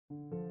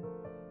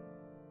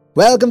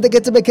Welcome to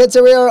Kitzur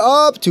B'Kitzur. We are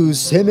up to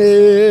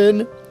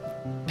Siman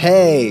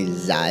Pei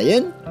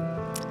Zayin.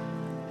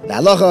 The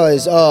halacha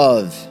is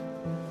of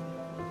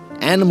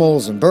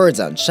animals and birds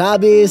on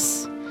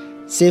Shabbos,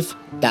 Sif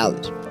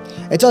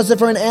Dalet. It's also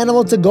for an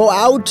animal to go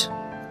out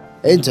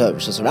into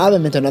Rishus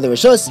Rabbim, into another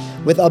Rishus,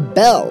 with a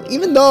bell,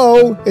 even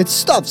though it's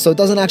stuffed, so it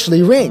doesn't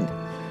actually ring.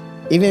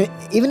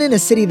 Even in a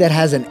city that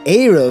has an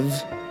Erev,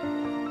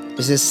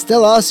 this is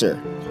still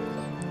Aser.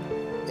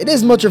 It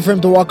is much for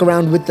him to walk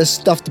around with the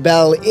stuffed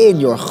bell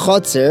in your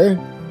chutzir,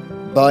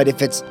 but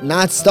if it's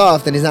not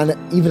stuffed, then he's not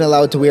even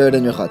allowed to wear it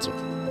in your chutzir,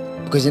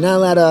 because you're not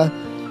allowed to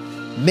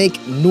make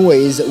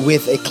noise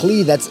with a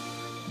kli that's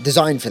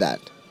designed for that.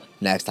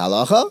 Next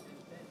halacha,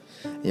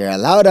 you're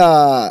allowed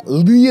to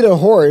lead a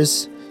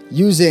horse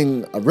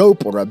using a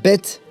rope or a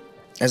bit,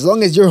 as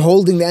long as you're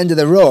holding the end of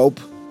the rope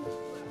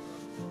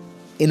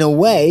in a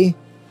way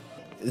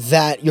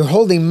that you're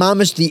holding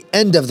mamish the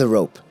end of the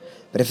rope.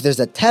 But if there's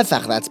a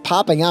tefach that's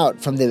popping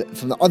out from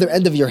the other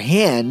end of your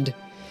hand,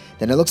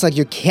 then it looks like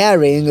you're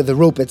carrying the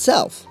rope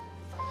itself.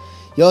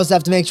 You also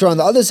have to make sure on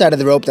the other side of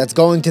the rope that's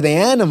going to the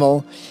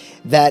animal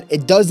that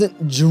it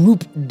doesn't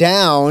droop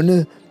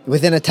down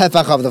within a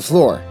tefach of the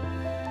floor,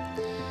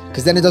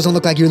 because then it doesn't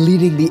look like you're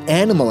leading the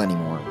animal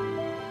anymore.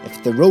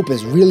 If the rope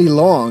is really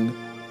long,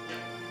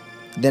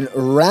 then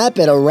wrap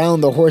it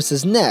around the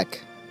horse's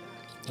neck.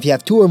 If you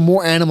have two or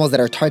more animals that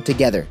are tied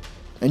together,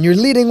 and you're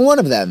leading one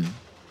of them,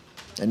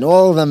 and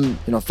all of them,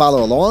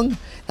 follow along,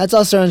 that's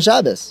also on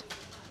Shabbos,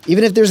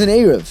 even if there's an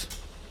Erev,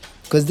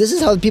 because this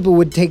is how people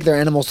would take their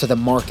animals to the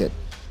market.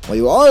 What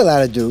you are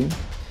allowed to do,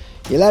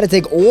 you're allowed to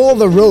take all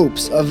the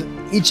ropes of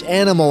each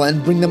animal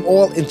and bring them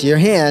all into your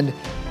hand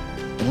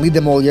and lead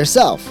them all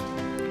yourself.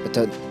 But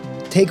to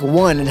take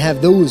one and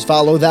have those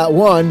follow that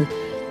one,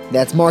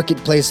 that's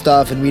marketplace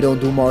stuff, and we don't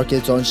do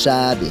markets on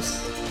Shabbos.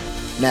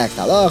 Next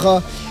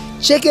halacha,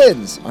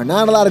 chickens are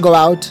not allowed to go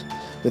out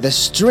with a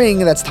string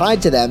that's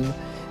tied to them.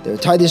 They would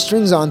tie these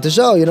strings on to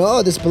show,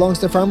 this belongs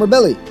to Farmer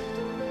Billy.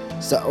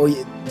 So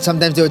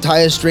sometimes they would tie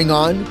a string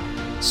on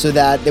so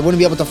that they wouldn't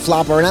be able to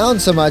flop around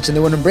so much and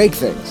they wouldn't break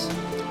things.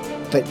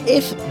 But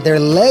if their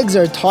legs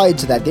are tied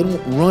so that they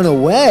don't run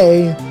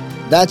away,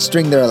 that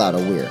string they're allowed to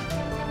wear.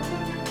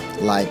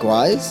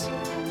 Likewise,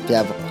 if you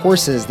have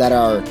horses that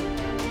are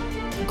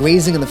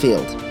grazing in the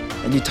field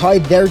and you tie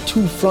their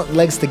two front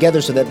legs together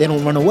so that they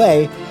don't run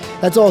away,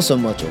 that's also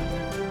mutter.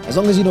 As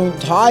long as you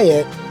don't tie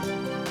it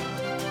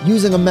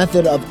using a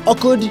method of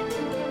akud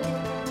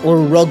or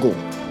ruggle.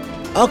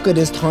 Akud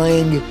is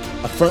tying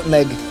a front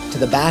leg to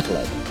the back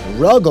leg.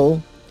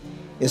 Ruggle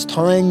is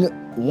tying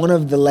one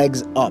of the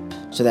legs up,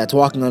 so that's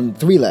walking on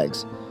three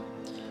legs.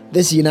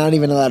 This you're not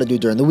even allowed to do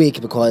during the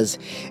week because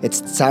it's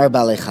tsar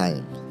balei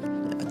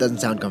chayim. It doesn't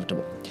sound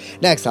comfortable.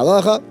 Next,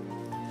 halacha.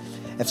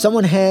 If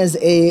someone has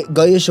a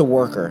goyish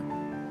worker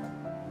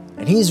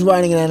and he's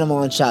riding an animal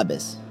on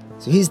Shabbos,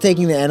 so he's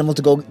taking the animal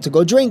to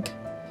go drink,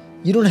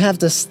 you don't have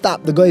to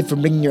stop the goy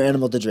from bringing your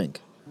animal to drink.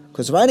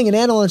 Because riding an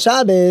animal on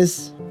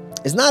Shabbos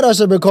is not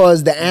also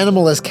because the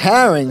animal is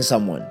carrying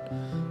someone.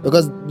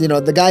 Because,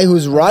 the guy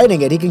who's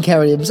riding it, he can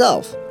carry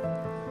himself.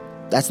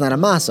 That's not a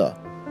masa.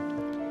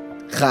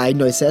 Chai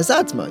noiseh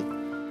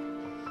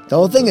asatzmai. The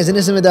whole thing is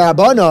inisim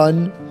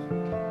d'Rabbanan,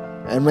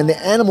 and when the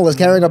animal is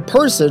carrying a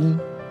person,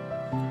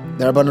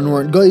 the Rabbanan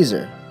weren't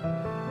goyzer.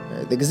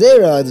 The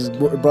Gezerah is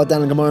brought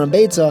down in Gemara and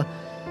Beitza,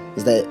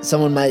 is that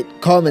someone might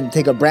come and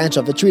take a branch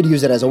off a tree to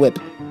use it as a whip.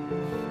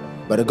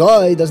 But a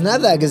guy doesn't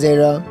have that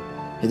gezerah.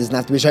 He doesn't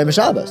have to be Shayim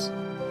Shabbos.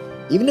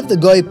 Even if the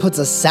guy puts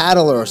a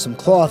saddle or some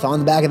cloth on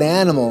the back of the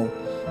animal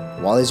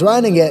while he's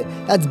riding it,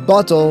 that's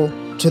batel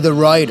to the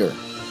rider.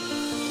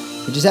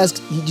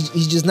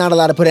 He's just not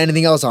allowed to put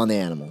anything else on the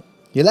animal.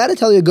 You're allowed to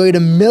tell your guy to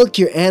milk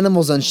your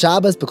animals on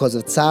Shabbos because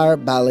of tsar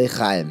balei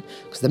chayim,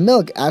 because the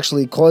milk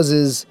actually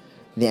causes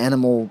the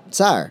animal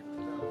tsar.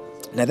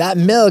 Now that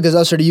milk is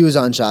also to use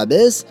on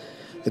Shabbos.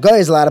 The guy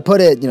is allowed to put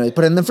it, you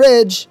put it in the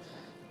fridge,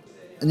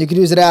 and you can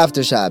use it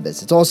after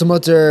Shabbos. It's also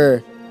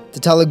mutter to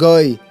tell a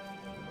guy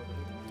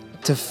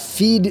to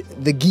feed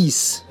the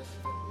geese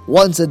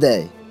once a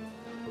day.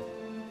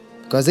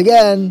 Because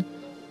again,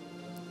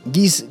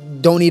 geese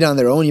don't eat on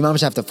their own. You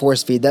must have to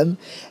force feed them.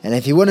 And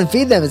if you wouldn't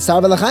feed them, it's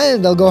tsar balei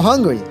chayim, they'll go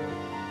hungry.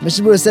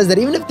 Mishnah Berurah says that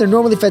even if they're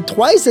normally fed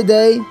twice a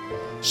day,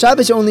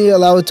 Shabbos you're only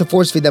allowed to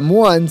force feed them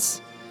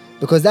once,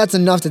 because that's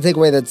enough to take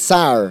away the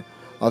tsar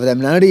of them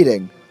not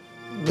eating.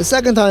 The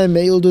second time,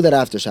 you'll do that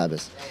after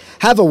Shabbos.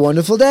 Have a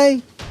wonderful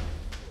day.